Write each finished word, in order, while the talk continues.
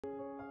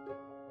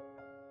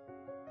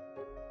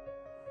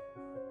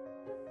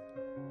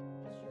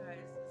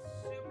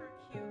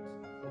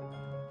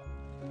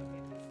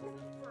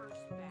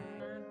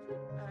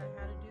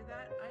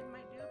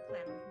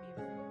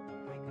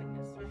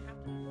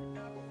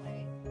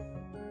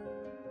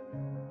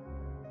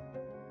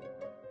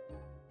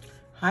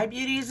Hi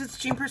beauties, it's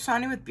Jean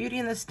Piersanti with Beauty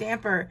and the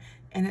Stamper,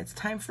 and it's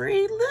time for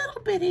a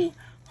little bitty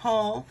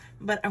haul,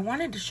 but I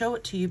wanted to show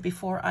it to you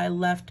before I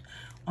left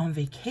on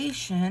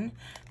vacation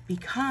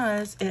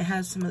because it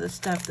has some of the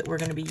stuff that we're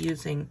going to be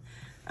using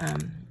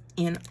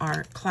in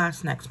our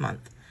class next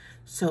month.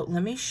 So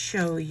let me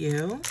show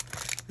you.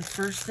 The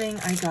first thing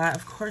I got,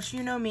 of course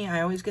you know me,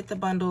 I always get the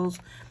bundles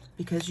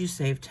because you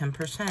save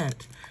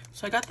 10%.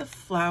 So I got the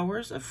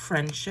Flowers of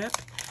Friendship,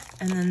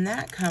 and then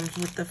that comes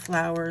with the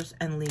Flowers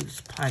and Leaves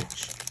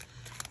Punch.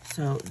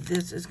 So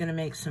this is going to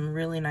make some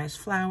really nice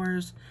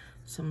flowers,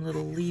 some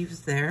little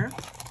leaves there.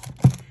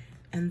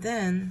 And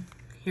then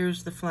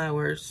here's the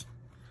flowers,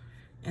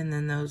 and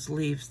then those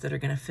leaves that are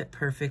going to fit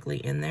perfectly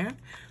in there.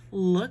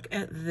 Look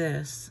at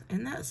this.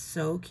 Isn't that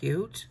so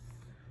cute?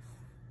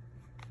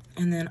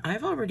 And then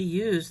I've already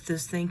used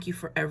this Thank You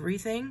for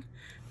Everything.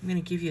 I'm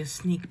going to give you a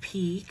sneak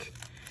peek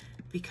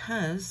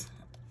because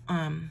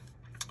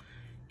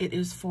it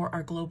is for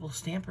our Global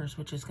Stampers,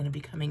 which is going to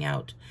be coming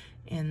out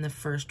in the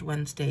first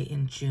Wednesday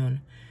in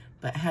June.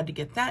 But I had to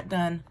get that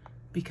done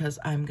because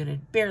I'm going to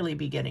barely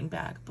be getting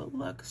back. But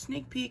look,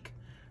 sneak peek.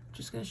 I'm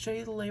just going to show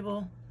you the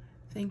label.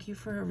 Thank you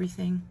for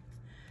everything.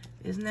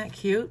 Isn't that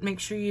cute? Make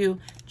sure you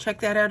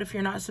check that out. If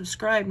you're not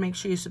subscribed, make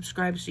sure you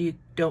subscribe so you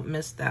don't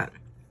miss that.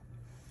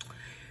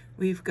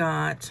 We've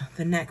got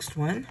the next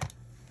one.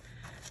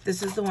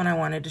 This is the one I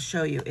wanted to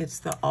show you. It's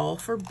the All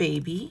for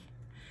Baby.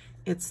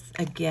 It's,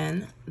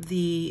 again,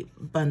 the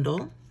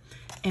bundle.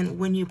 And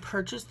when you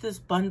purchase this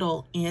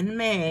bundle in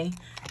May,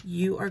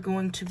 you are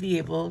going to be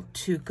able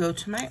to go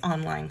to my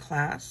online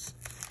class,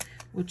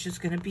 which is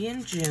going to be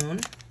in June.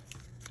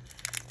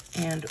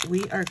 And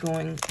we are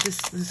going,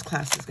 this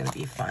class is going to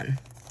be fun.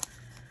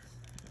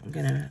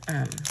 We're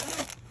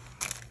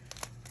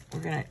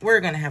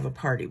gonna have a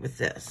party with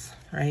this,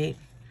 right?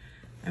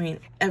 I mean,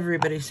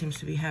 everybody seems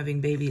to be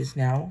having babies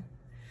now.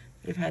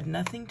 They've had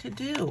nothing to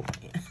do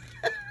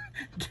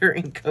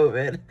during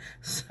COVID.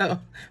 So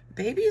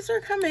babies are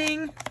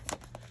coming.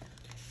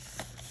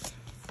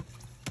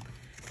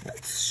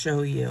 Let's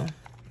show you.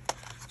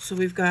 So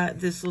we've got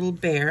this little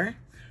bear.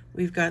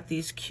 We've got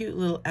these cute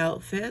little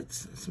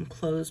outfits, some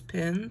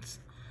clothespins.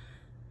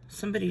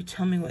 Somebody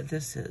tell me what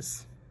this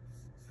is.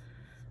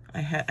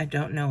 I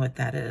don't know what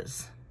that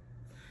is.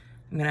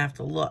 I'm gonna have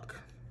to look.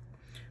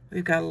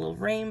 We've got a little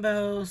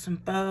rainbow, some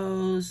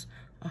bows,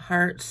 a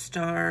heart,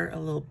 star, a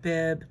little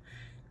bib,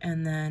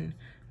 and then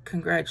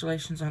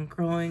congratulations on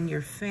growing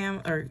your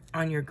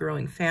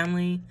growing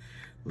family.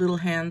 Little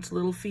hands,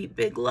 little feet,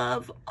 big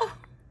love. Oh,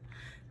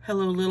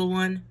 hello, little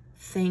one.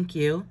 Thank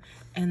you.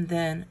 And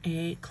then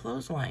a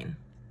clothesline.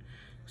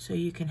 So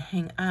you can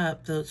hang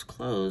up those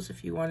clothes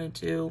if you wanted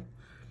to.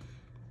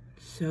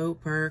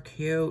 Super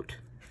cute.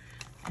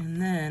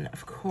 And then,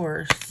 of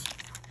course,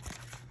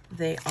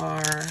 they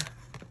are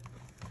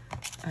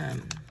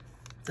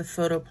the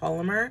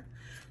photopolymer.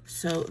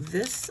 So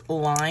this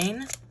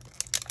line,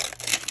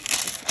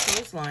 it's a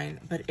clothesline,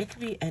 but it could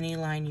be any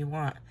line you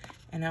want.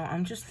 And now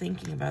I'm just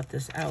thinking about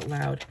this out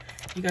loud.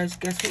 You guys,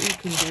 guess what you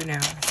can do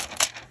now?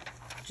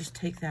 Just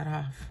take that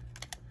off.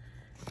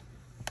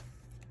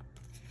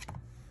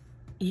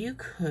 You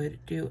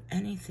could do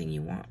anything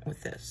you want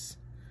with this.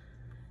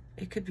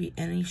 It could be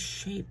any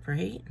shape,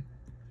 right?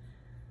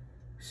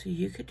 So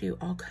you could do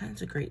all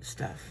kinds of great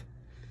stuff.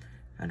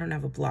 I don't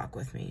have a block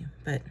with me,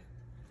 but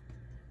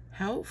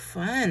how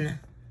fun.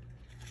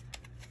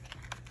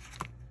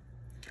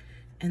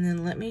 And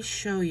then let me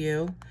show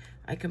you.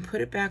 I can put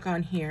it back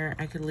on here.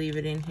 I could leave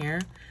it in here,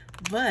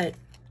 but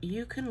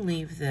you can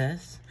leave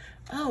this.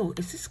 Oh,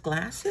 is this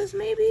glasses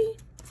maybe?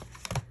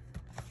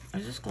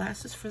 Is this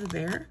glasses for the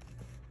bear?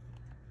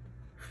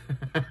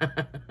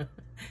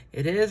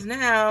 It is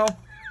now.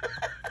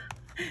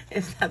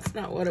 If that's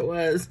not what it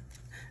was,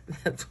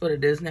 that's what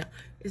it is now.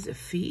 Is it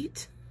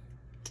feet?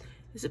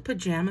 Is it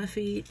pajama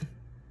feet?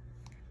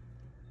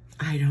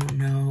 I don't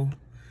know.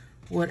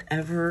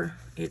 Whatever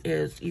it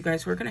is. You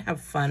guys, we're going to have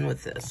fun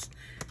with this.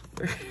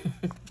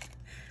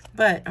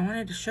 But I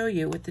wanted to show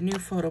you with the new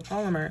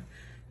photopolymer,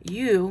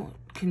 you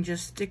can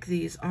just stick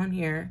these on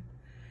here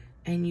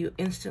and you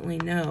instantly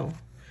know.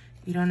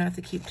 You don't have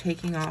to keep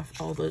taking off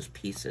all those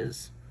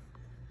pieces.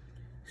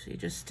 So you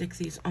just stick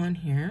these on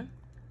here.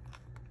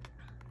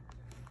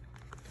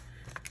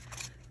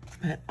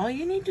 But all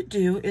you need to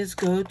do is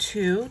go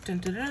to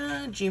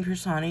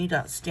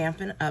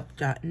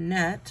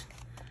jeanpiersanti.stampinup.net.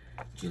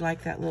 Do you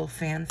like that little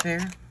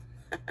fanfare?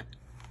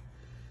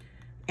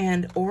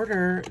 And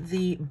order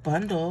the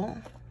bundle,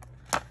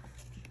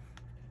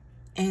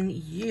 and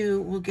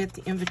you will get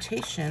the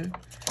invitation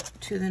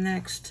to the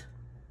next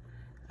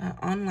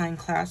online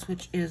class,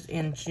 which is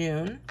in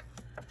June.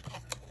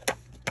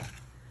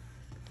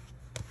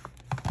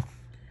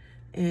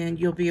 And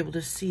you'll be able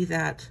to see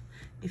that.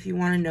 If you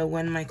want to know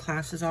when my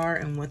classes are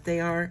and what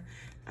they are,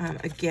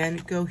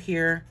 again, go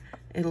here.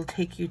 It'll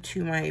take you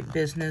to my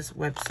business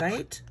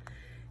website,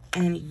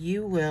 and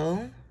you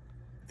will,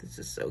 this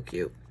is so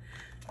cute,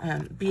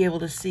 be able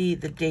to see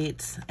the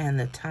dates and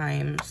the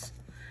times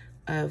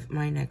of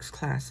my next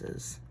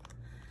classes.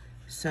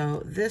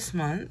 So this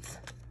month,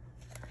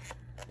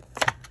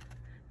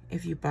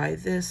 if you buy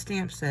this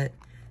stamp set,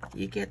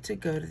 you get to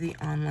go to the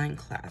online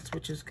class,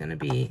 which is going to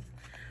be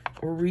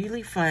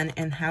really fun.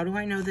 And how do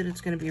I know that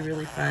it's going to be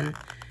really fun?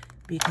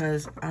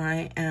 Because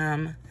I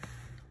am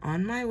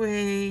on my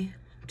way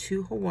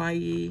to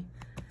Hawaii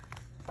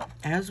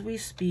as we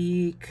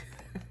speak.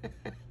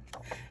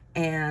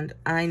 And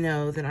I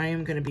know that I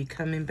am going to be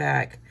coming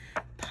back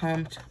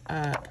pumped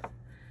up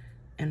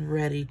and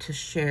ready to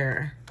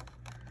share.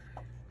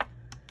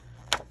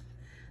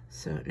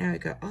 So now I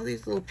got all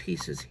these little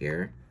pieces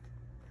here.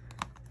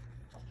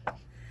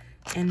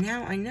 And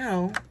now I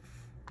know,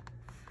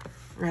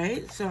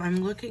 right? So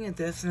I'm looking at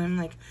this and I'm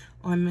like,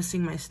 oh, I'm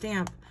missing my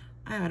stamp.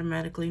 I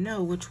automatically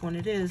know which one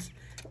it is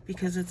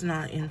because it's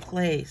not in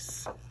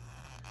place.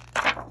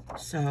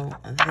 So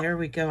there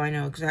we go. I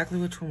know exactly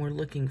which one we're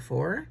looking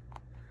for.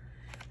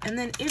 And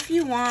then if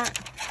you want,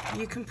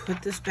 you can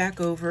put this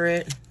back over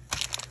it,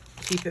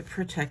 keep it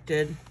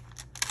protected.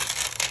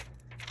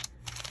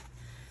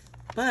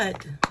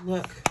 But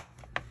look,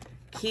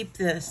 keep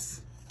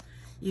this.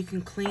 You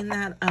can clean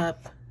that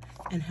up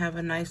and have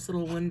a nice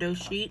little window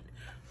sheet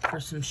for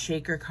some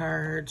shaker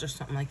cards or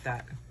something like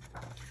that.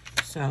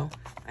 So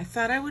I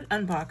thought I would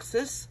unbox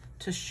this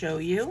to show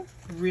you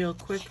real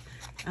quick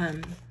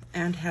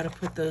and how to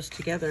put those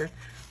together.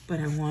 But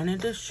I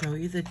wanted to show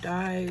you the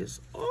dies.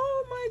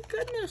 Oh my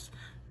goodness.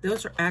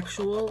 Those are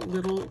actual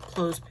little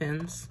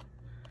clothespins.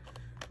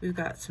 We've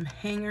got some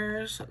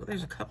hangers.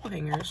 There's a couple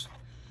hangers.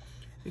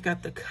 We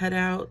got the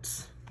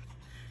cutouts.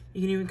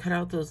 You can even cut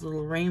out those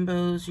little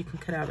rainbows. You can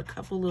cut out a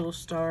couple little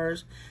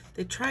stars.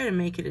 They try to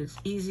make it as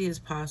easy as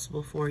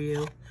possible for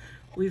you.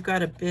 We've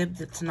got a bib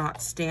that's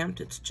not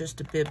stamped. It's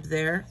just a bib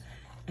there.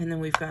 And then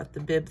we've got the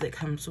bib that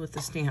comes with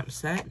the stamp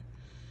set.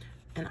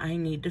 And I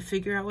need to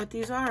figure out what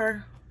these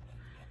are.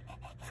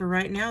 For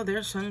right now,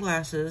 they're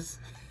sunglasses.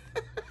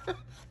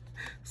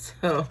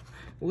 So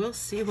we'll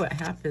see what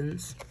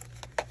happens.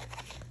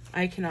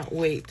 I cannot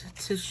wait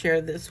to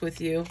share this with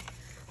you.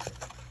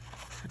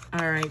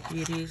 All right,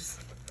 beauties.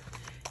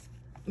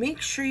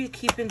 Make sure you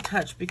keep in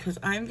touch because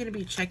I'm going to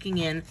be checking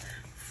in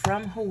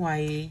from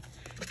Hawaii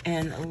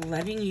and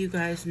letting you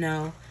guys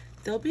know.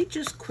 They'll be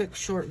just quick,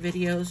 short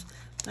videos,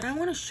 but I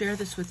want to share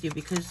this with you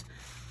because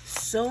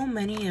so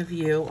many of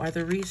you are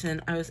the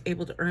reason I was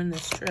able to earn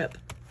this trip.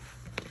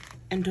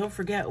 And don't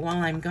forget, while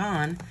I'm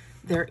gone,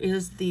 there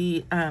is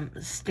the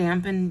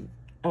Stampin'.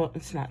 Oh,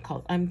 it's not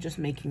called. I'm just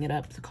making it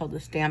up. It's called the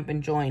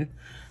Stampin' Join.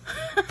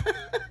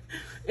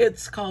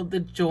 It's called the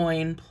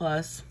Join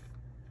Plus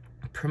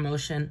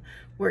promotion,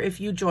 where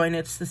if you join,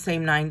 it's the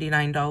same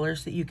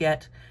 $99 that you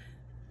get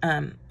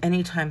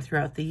anytime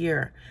throughout the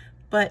year.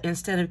 But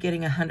instead of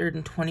getting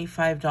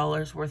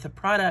 $125 worth of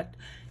product,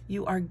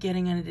 you are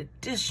getting an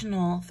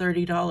additional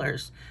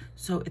 $30.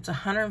 So it's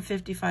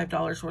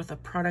 $155 worth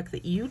of product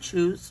that you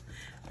choose.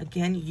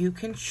 Again, you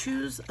can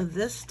choose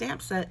this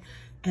stamp set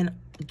and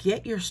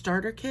get your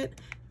starter kit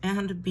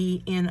and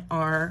be in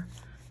our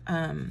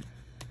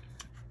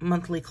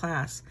monthly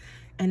class.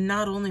 And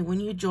not only when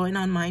you join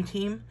on my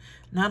team,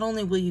 not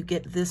only will you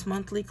get this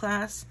monthly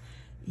class,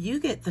 you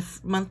get the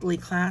monthly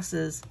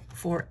classes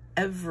for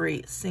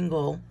every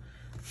single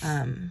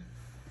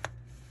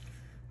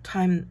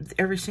time,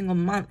 every single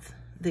month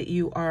that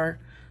you are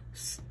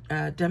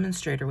a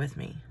demonstrator with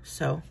me.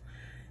 So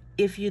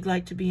if you'd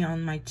like to be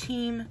on my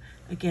team,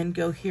 again,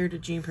 go here to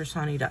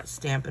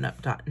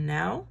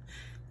jeanpiersanti.stampinup.now,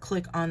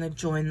 click on the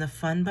Join the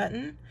Fun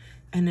button,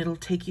 and it'll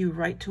take you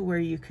right to where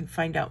you can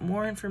find out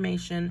more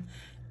information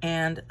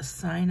and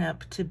sign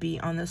up to be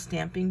on the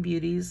Stamping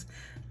Beauties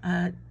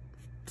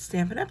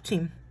Stampin' Up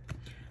team.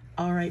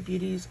 All right,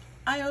 beauties,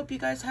 I hope you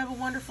guys have a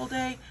wonderful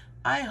day.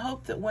 I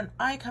hope that when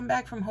I come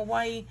back from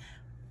Hawaii,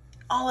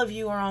 all of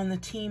you are on the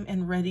team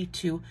and ready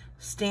to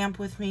stamp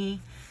with me.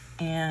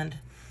 And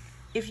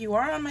if you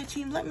are on my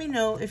team, let me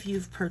know if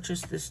you've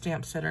purchased this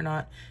stamp set or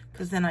not,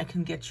 because then I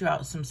can get you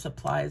out some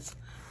supplies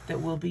that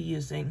we'll be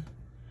using.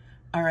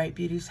 All right,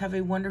 beauties, have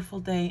a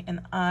wonderful day, and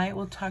I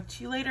will talk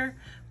to you later.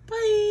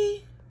 Bye.